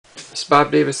It's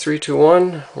Bob Davis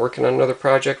 321, working on another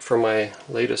project for my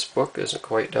latest book. Isn't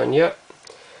quite done yet.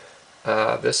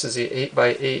 This is the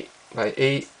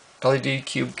 8x8x8 LED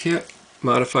cube kit,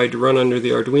 modified to run under the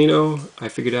Arduino. I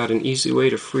figured out an easy way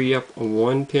to free up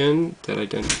one pin that I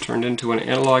then turned into an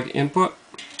analog input.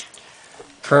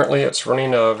 Currently it's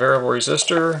running a variable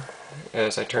resistor.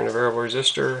 As I turn the variable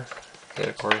resistor, it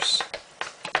of course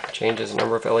changes the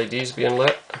number of LEDs being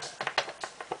lit.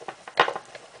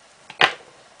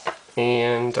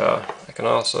 And I can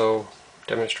also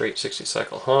demonstrate 60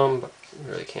 cycle hum, but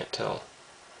you really can't tell.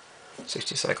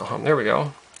 60 cycle hum, there we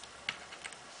go.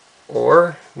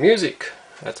 Or music.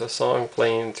 That's a song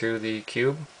playing through the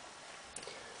cube.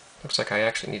 Looks like I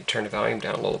actually need to turn the volume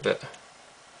down a little bit.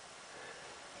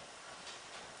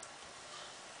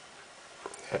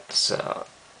 That's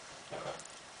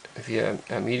via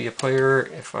a media player.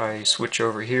 If I switch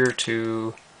over here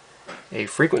to a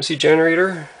frequency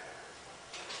generator,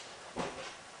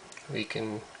 we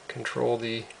can control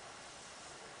the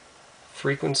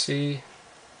frequency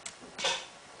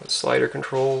with slider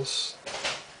controls.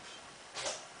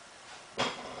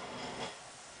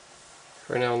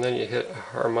 Every now and then you hit a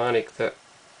harmonic that's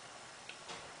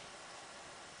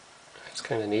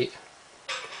kind of neat.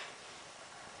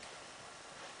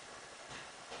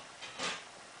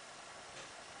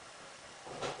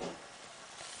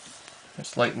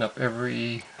 Let's lighten up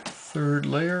every other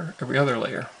layer.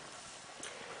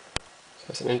 So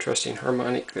that's an interesting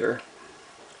harmonic there.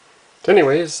 So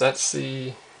anyways, that's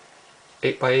the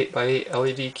 8x8x8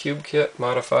 LED cube kit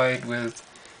modified with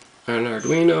an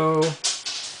Arduino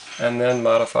and then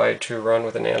modified to run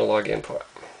with an analog input.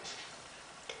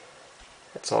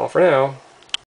 That's all for now.